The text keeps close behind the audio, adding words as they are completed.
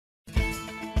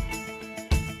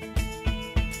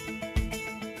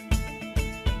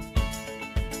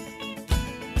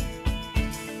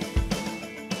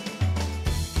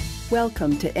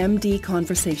Welcome to MD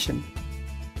Conversation.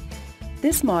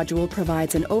 This module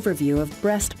provides an overview of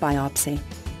breast biopsy,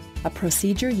 a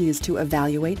procedure used to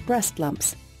evaluate breast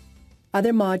lumps.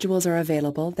 Other modules are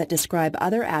available that describe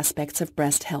other aspects of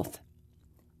breast health.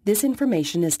 This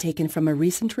information is taken from a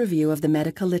recent review of the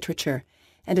medical literature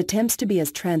and attempts to be as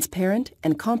transparent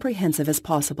and comprehensive as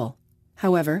possible.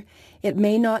 However, it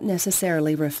may not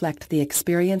necessarily reflect the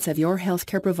experience of your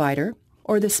healthcare provider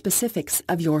or the specifics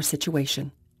of your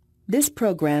situation. This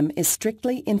program is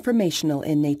strictly informational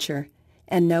in nature,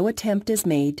 and no attempt is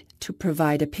made to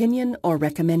provide opinion or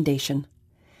recommendation.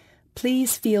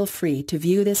 Please feel free to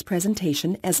view this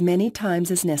presentation as many times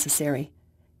as necessary.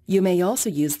 You may also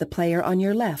use the player on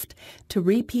your left to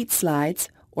repeat slides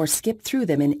or skip through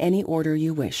them in any order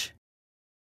you wish.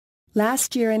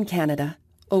 Last year in Canada,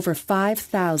 over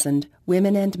 5,000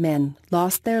 women and men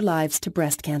lost their lives to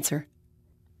breast cancer.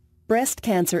 Breast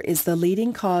cancer is the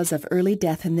leading cause of early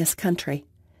death in this country.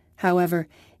 However,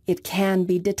 it can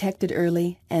be detected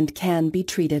early and can be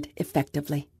treated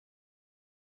effectively.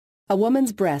 A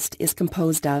woman's breast is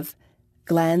composed of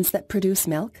glands that produce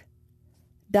milk,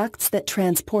 ducts that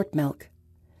transport milk,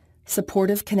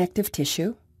 supportive connective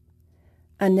tissue,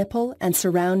 a nipple and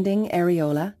surrounding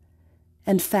areola,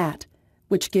 and fat,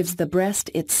 which gives the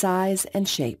breast its size and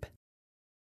shape.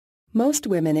 Most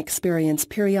women experience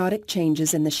periodic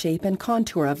changes in the shape and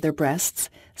contour of their breasts,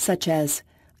 such as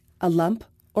a lump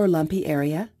or lumpy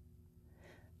area,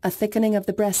 a thickening of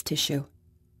the breast tissue,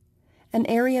 an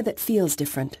area that feels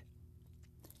different,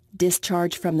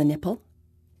 discharge from the nipple,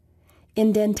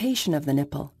 indentation of the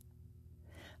nipple,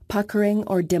 puckering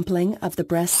or dimpling of the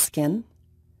breast skin,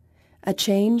 a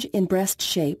change in breast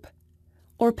shape,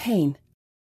 or pain.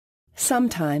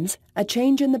 Sometimes, a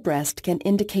change in the breast can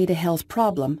indicate a health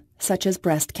problem, such as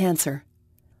breast cancer.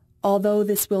 Although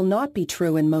this will not be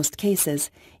true in most cases,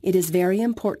 it is very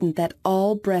important that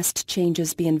all breast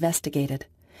changes be investigated.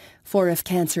 For if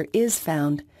cancer is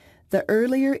found, the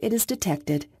earlier it is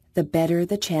detected, the better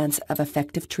the chance of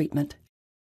effective treatment.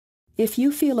 If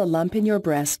you feel a lump in your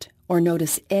breast or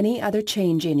notice any other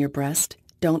change in your breast,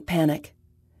 don't panic.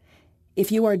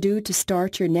 If you are due to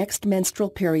start your next menstrual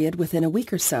period within a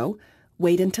week or so,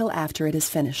 wait until after it is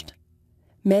finished.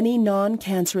 Many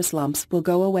non-cancerous lumps will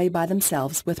go away by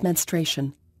themselves with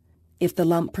menstruation. If the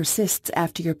lump persists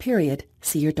after your period,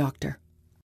 see your doctor.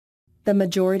 The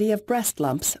majority of breast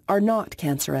lumps are not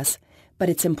cancerous, but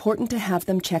it's important to have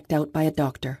them checked out by a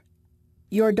doctor.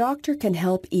 Your doctor can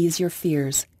help ease your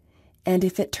fears, and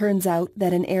if it turns out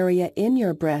that an area in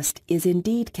your breast is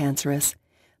indeed cancerous,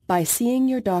 by seeing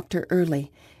your doctor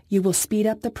early, you will speed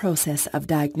up the process of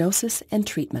diagnosis and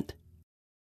treatment.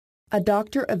 A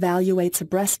doctor evaluates a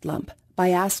breast lump by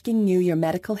asking you your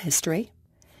medical history,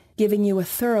 giving you a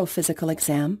thorough physical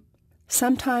exam,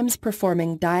 sometimes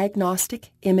performing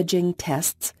diagnostic imaging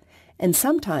tests, and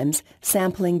sometimes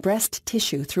sampling breast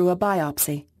tissue through a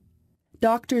biopsy.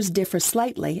 Doctors differ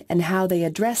slightly in how they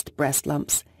address breast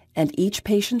lumps, and each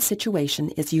patient's situation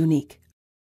is unique.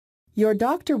 Your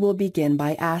doctor will begin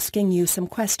by asking you some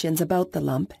questions about the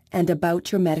lump and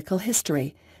about your medical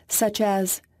history, such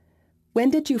as, when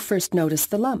did you first notice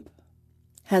the lump?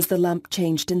 Has the lump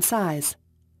changed in size?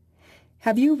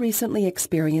 Have you recently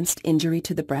experienced injury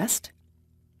to the breast?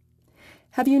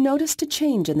 Have you noticed a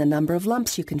change in the number of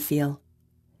lumps you can feel?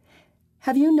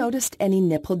 Have you noticed any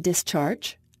nipple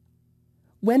discharge?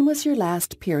 When was your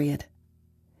last period?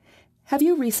 Have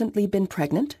you recently been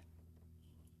pregnant?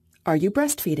 Are you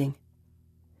breastfeeding?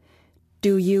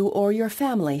 Do you or your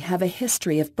family have a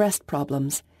history of breast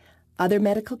problems, other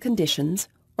medical conditions,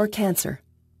 or cancer?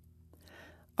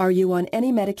 Are you on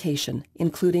any medication,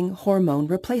 including hormone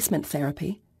replacement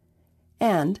therapy?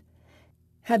 And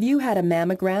have you had a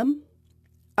mammogram,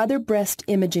 other breast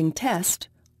imaging test,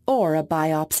 or a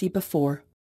biopsy before?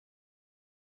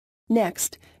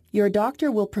 Next, your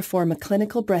doctor will perform a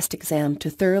clinical breast exam to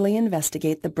thoroughly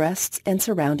investigate the breasts and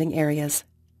surrounding areas.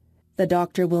 The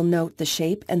doctor will note the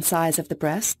shape and size of the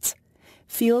breasts,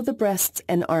 feel the breasts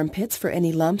and armpits for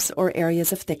any lumps or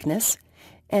areas of thickness,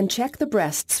 and check the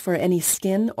breasts for any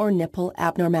skin or nipple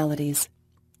abnormalities.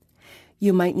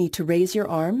 You might need to raise your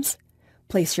arms,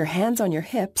 place your hands on your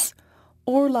hips,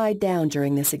 or lie down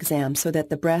during this exam so that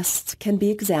the breasts can be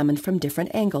examined from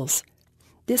different angles.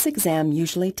 This exam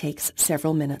usually takes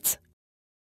several minutes.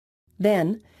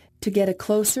 Then, to get a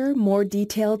closer, more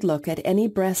detailed look at any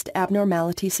breast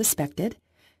abnormality suspected,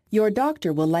 your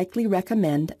doctor will likely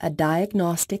recommend a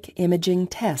diagnostic imaging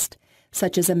test,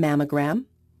 such as a mammogram,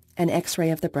 an X-ray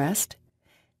of the breast,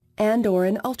 and/or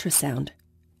an ultrasound,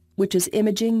 which is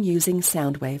imaging using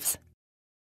sound waves.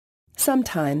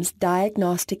 Sometimes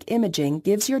diagnostic imaging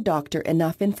gives your doctor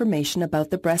enough information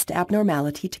about the breast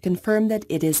abnormality to confirm that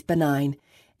it is benign,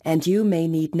 and you may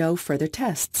need no further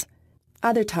tests.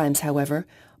 Other times, however,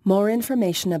 more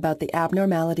information about the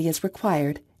abnormality is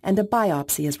required and a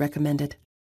biopsy is recommended.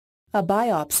 A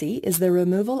biopsy is the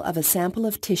removal of a sample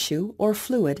of tissue or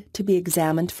fluid to be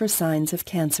examined for signs of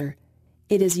cancer.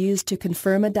 It is used to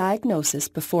confirm a diagnosis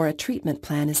before a treatment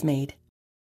plan is made.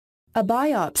 A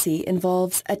biopsy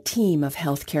involves a team of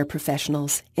healthcare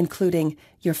professionals, including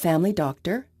your family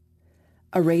doctor,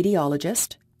 a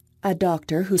radiologist, a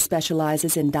doctor who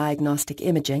specializes in diagnostic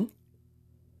imaging,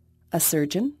 a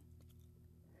surgeon,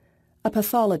 a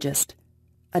pathologist,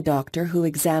 a doctor who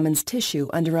examines tissue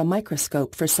under a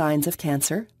microscope for signs of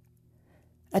cancer,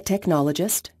 a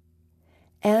technologist,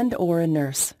 and/or a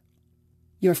nurse.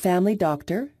 Your family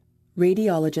doctor,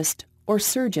 radiologist, or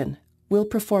surgeon will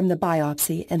perform the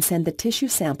biopsy and send the tissue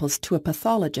samples to a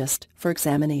pathologist for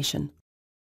examination.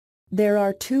 There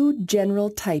are two general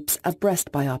types of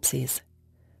breast biopsies,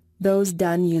 those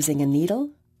done using a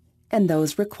needle and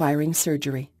those requiring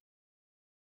surgery.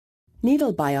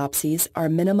 Needle biopsies are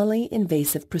minimally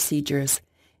invasive procedures,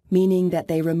 meaning that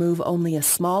they remove only a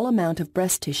small amount of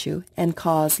breast tissue and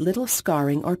cause little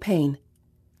scarring or pain.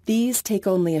 These take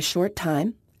only a short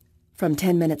time, from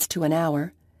 10 minutes to an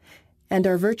hour, and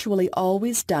are virtually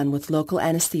always done with local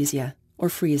anesthesia or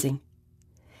freezing.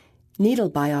 Needle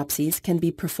biopsies can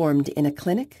be performed in a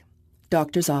clinic,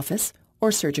 doctor's office,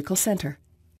 or surgical center.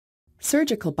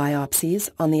 Surgical biopsies,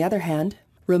 on the other hand,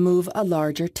 remove a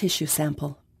larger tissue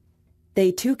sample.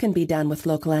 They too can be done with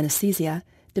local anesthesia,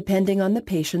 depending on the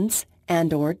patient's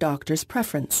and/or doctor's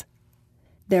preference.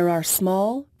 There are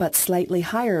small but slightly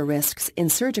higher risks in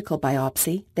surgical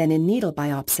biopsy than in needle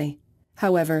biopsy.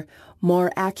 However,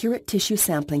 more accurate tissue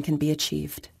sampling can be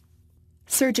achieved.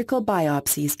 Surgical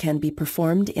biopsies can be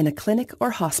performed in a clinic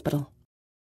or hospital.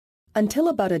 Until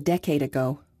about a decade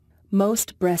ago,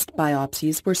 most breast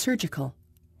biopsies were surgical.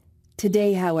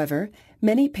 Today, however,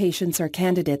 many patients are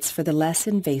candidates for the less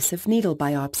invasive needle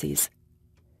biopsies.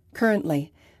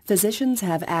 Currently, physicians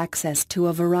have access to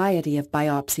a variety of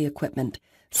biopsy equipment,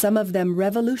 some of them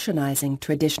revolutionizing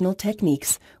traditional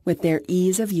techniques with their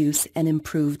ease of use and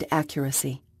improved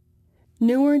accuracy.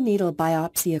 Newer needle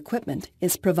biopsy equipment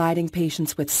is providing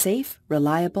patients with safe,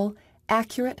 reliable,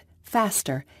 accurate,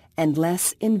 faster, and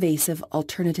less invasive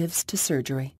alternatives to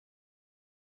surgery.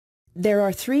 There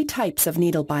are three types of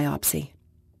needle biopsy: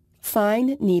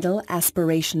 fine needle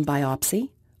aspiration biopsy,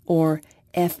 or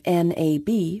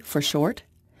FNAB for short,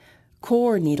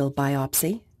 core needle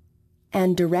biopsy,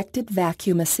 and directed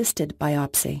vacuum-assisted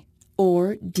biopsy,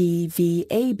 or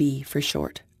DVAB for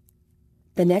short.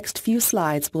 The next few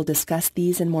slides will discuss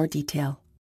these in more detail.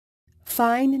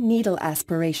 Fine needle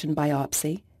aspiration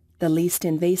biopsy, the least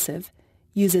invasive,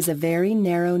 uses a very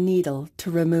narrow needle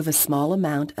to remove a small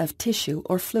amount of tissue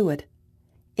or fluid.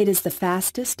 It is the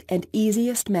fastest and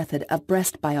easiest method of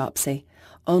breast biopsy,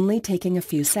 only taking a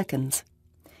few seconds.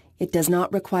 It does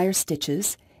not require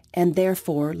stitches and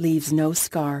therefore leaves no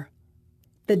scar.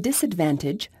 The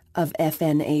disadvantage of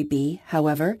FNAB,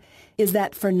 however, is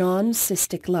that for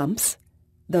non-cystic lumps,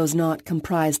 those not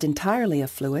comprised entirely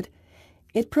of fluid,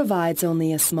 it provides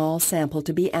only a small sample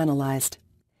to be analyzed.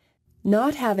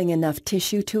 Not having enough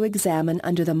tissue to examine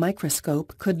under the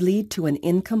microscope could lead to an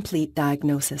incomplete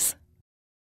diagnosis.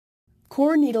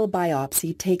 Core needle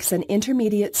biopsy takes an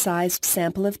intermediate-sized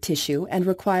sample of tissue and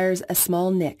requires a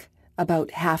small nick,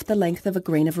 about half the length of a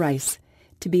grain of rice,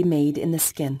 to be made in the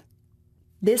skin.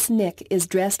 This nick is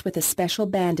dressed with a special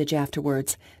bandage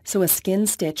afterwards, so a skin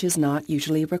stitch is not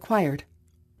usually required.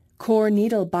 Core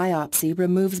needle biopsy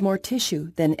removes more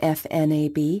tissue than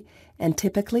FNAB and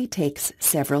typically takes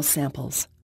several samples.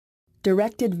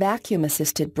 Directed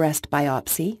vacuum-assisted breast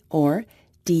biopsy, or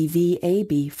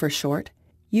DVAB for short,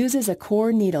 uses a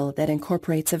core needle that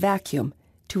incorporates a vacuum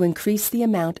to increase the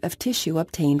amount of tissue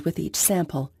obtained with each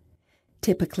sample.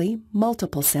 Typically,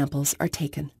 multiple samples are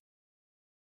taken.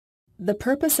 The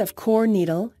purpose of core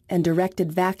needle and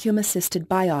directed vacuum-assisted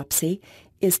biopsy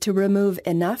is to remove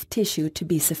enough tissue to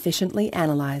be sufficiently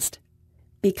analyzed.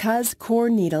 Because core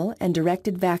needle and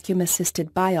directed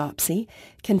vacuum-assisted biopsy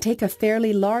can take a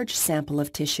fairly large sample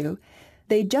of tissue,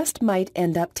 they just might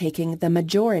end up taking the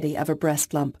majority of a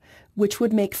breast lump, which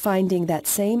would make finding that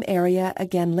same area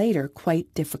again later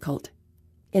quite difficult.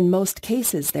 In most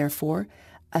cases, therefore,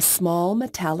 a small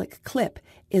metallic clip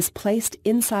is placed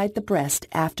inside the breast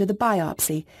after the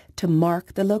biopsy to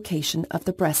mark the location of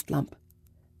the breast lump.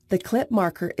 The clip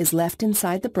marker is left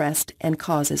inside the breast and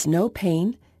causes no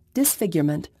pain,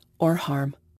 disfigurement, or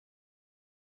harm.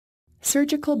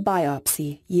 Surgical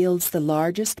biopsy yields the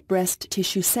largest breast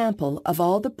tissue sample of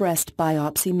all the breast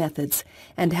biopsy methods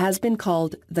and has been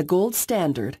called the gold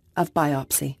standard of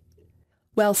biopsy.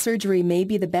 While surgery may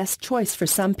be the best choice for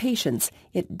some patients,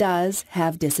 it does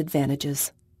have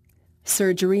disadvantages.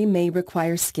 Surgery may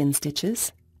require skin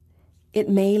stitches. It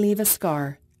may leave a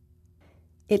scar.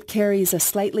 It carries a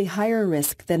slightly higher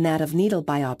risk than that of needle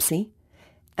biopsy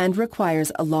and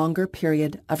requires a longer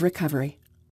period of recovery.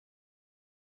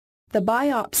 The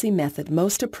biopsy method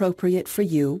most appropriate for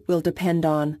you will depend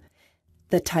on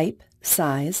the type,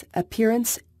 size,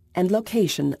 appearance, and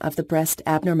location of the breast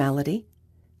abnormality,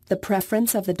 the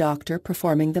preference of the doctor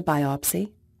performing the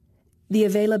biopsy, the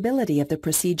availability of the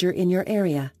procedure in your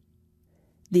area,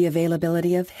 the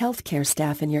availability of healthcare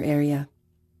staff in your area,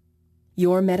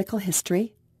 your medical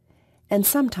history, and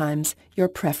sometimes your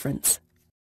preference.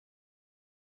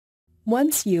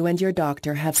 Once you and your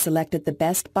doctor have selected the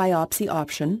best biopsy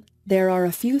option, there are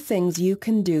a few things you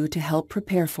can do to help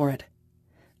prepare for it.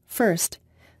 First,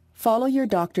 follow your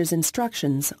doctor's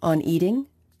instructions on eating,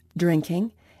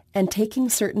 drinking, and taking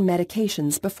certain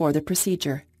medications before the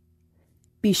procedure.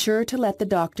 Be sure to let the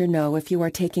doctor know if you are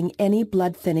taking any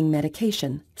blood-thinning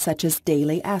medication, such as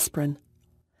daily aspirin.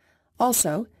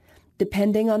 Also,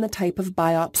 depending on the type of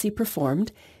biopsy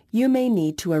performed, you may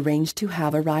need to arrange to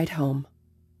have a ride home.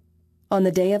 On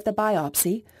the day of the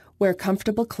biopsy, wear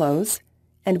comfortable clothes,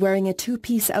 and wearing a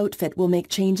two-piece outfit will make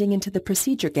changing into the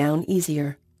procedure gown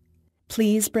easier.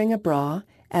 Please bring a bra,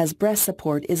 as breast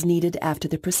support is needed after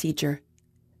the procedure.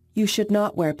 You should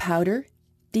not wear powder,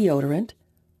 deodorant,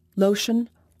 lotion,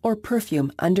 or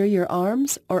perfume under your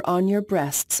arms or on your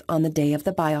breasts on the day of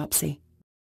the biopsy.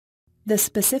 The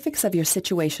specifics of your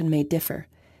situation may differ,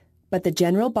 but the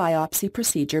general biopsy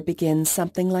procedure begins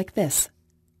something like this.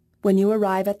 When you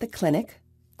arrive at the clinic,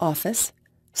 office,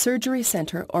 surgery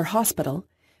center, or hospital,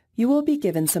 you will be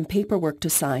given some paperwork to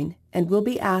sign and will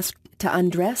be asked to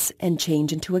undress and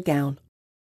change into a gown.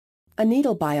 A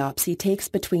needle biopsy takes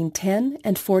between 10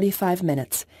 and 45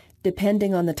 minutes,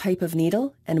 depending on the type of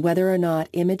needle and whether or not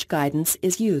image guidance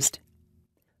is used.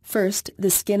 First,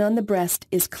 the skin on the breast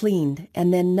is cleaned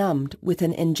and then numbed with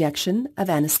an injection of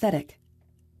anesthetic.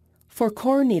 For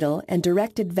core needle and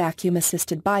directed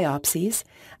vacuum-assisted biopsies,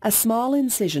 a small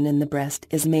incision in the breast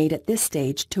is made at this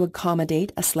stage to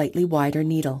accommodate a slightly wider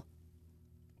needle.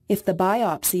 If the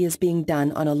biopsy is being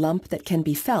done on a lump that can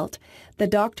be felt, the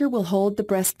doctor will hold the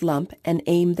breast lump and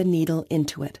aim the needle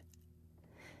into it.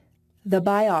 The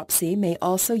biopsy may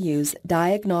also use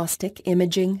diagnostic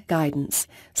imaging guidance,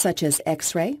 such as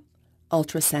X-ray,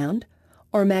 ultrasound,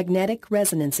 or magnetic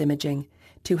resonance imaging,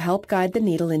 to help guide the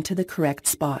needle into the correct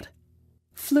spot.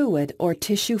 Fluid or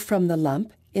tissue from the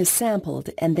lump is sampled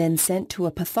and then sent to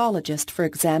a pathologist for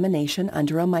examination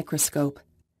under a microscope.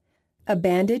 A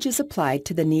bandage is applied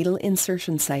to the needle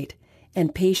insertion site,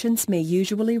 and patients may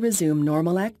usually resume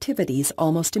normal activities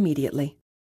almost immediately.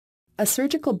 A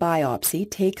surgical biopsy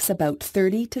takes about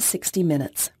 30 to 60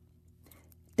 minutes.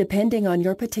 Depending on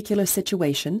your particular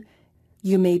situation,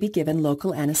 you may be given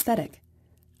local anesthetic,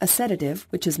 a sedative,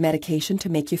 which is medication to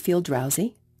make you feel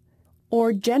drowsy,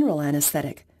 or general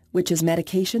anesthetic, which is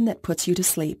medication that puts you to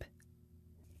sleep.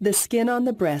 The skin on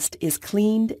the breast is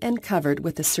cleaned and covered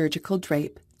with a surgical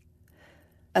drape.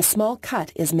 A small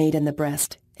cut is made in the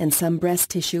breast, and some breast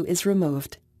tissue is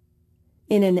removed.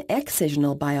 In an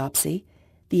excisional biopsy,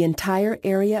 the entire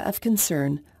area of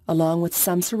concern, along with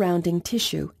some surrounding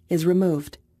tissue, is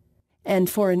removed. And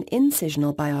for an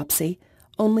incisional biopsy,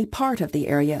 only part of the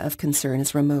area of concern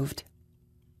is removed.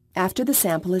 After the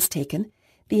sample is taken,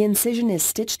 the incision is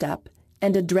stitched up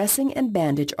and a dressing and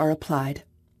bandage are applied.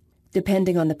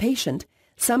 Depending on the patient,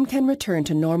 some can return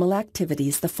to normal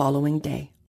activities the following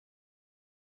day.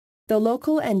 The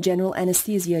local and general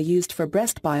anesthesia used for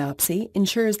breast biopsy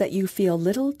ensures that you feel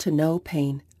little to no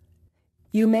pain.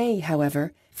 You may,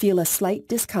 however, feel a slight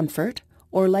discomfort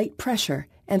or light pressure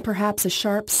and perhaps a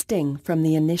sharp sting from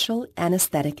the initial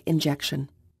anesthetic injection.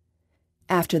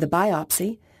 After the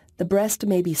biopsy, the breast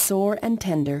may be sore and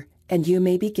tender, and you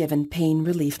may be given pain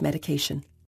relief medication.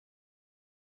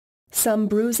 Some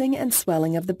bruising and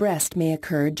swelling of the breast may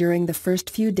occur during the first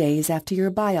few days after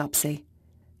your biopsy.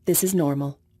 This is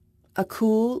normal. A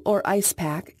cool or ice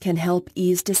pack can help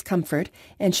ease discomfort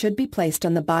and should be placed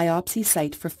on the biopsy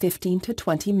site for 15 to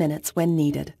 20 minutes when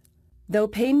needed. Though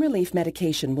pain relief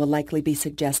medication will likely be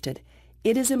suggested,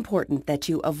 it is important that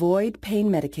you avoid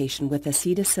pain medication with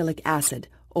acetylsalicylic acid,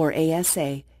 or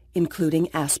ASA, including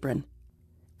aspirin.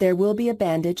 There will be a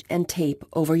bandage and tape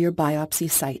over your biopsy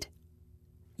site.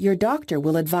 Your doctor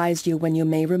will advise you when you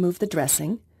may remove the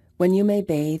dressing, when you may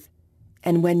bathe,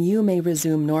 and when you may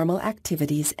resume normal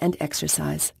activities and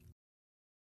exercise.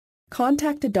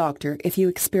 Contact a doctor if you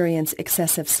experience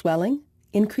excessive swelling,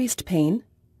 increased pain,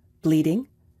 bleeding,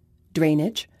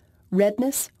 drainage,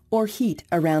 redness, or heat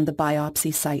around the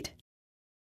biopsy site.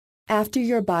 After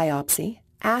your biopsy,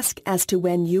 ask as to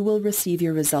when you will receive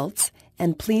your results,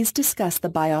 and please discuss the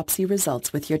biopsy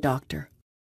results with your doctor.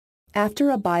 After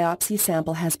a biopsy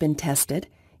sample has been tested,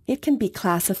 it can be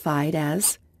classified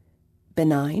as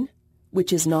benign,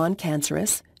 which is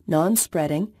non-cancerous,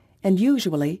 non-spreading, and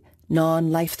usually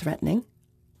non-life-threatening,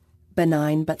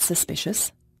 benign but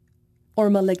suspicious, or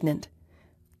malignant,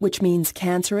 which means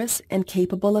cancerous and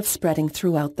capable of spreading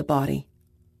throughout the body.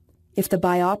 If the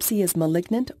biopsy is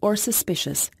malignant or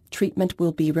suspicious, treatment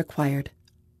will be required.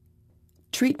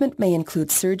 Treatment may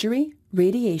include surgery,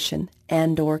 radiation,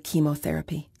 and/or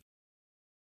chemotherapy.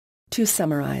 To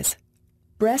summarize,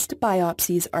 breast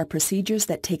biopsies are procedures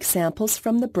that take samples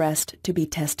from the breast to be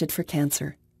tested for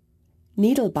cancer.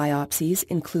 Needle biopsies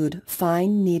include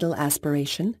fine needle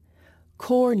aspiration,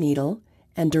 core needle,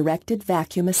 and directed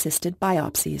vacuum-assisted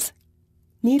biopsies.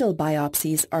 Needle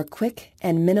biopsies are quick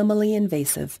and minimally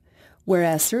invasive,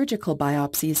 whereas surgical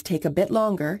biopsies take a bit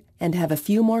longer and have a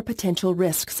few more potential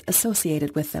risks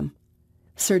associated with them.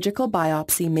 Surgical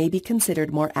biopsy may be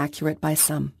considered more accurate by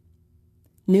some.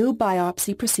 New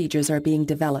biopsy procedures are being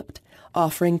developed,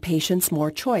 offering patients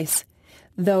more choice,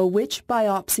 though which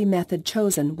biopsy method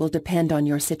chosen will depend on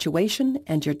your situation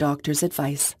and your doctor's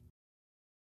advice.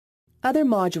 Other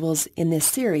modules in this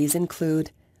series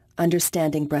include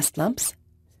understanding breast lumps,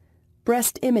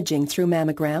 breast imaging through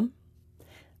mammogram,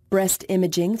 breast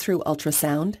imaging through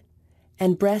ultrasound,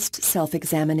 and breast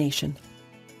self-examination.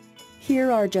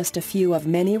 Here are just a few of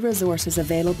many resources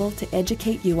available to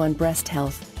educate you on breast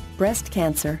health, breast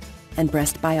cancer, and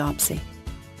breast biopsy.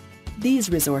 These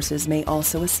resources may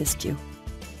also assist you.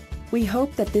 We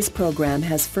hope that this program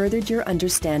has furthered your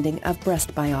understanding of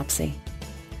breast biopsy.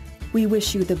 We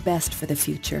wish you the best for the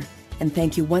future, and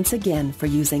thank you once again for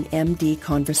using MD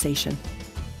Conversation.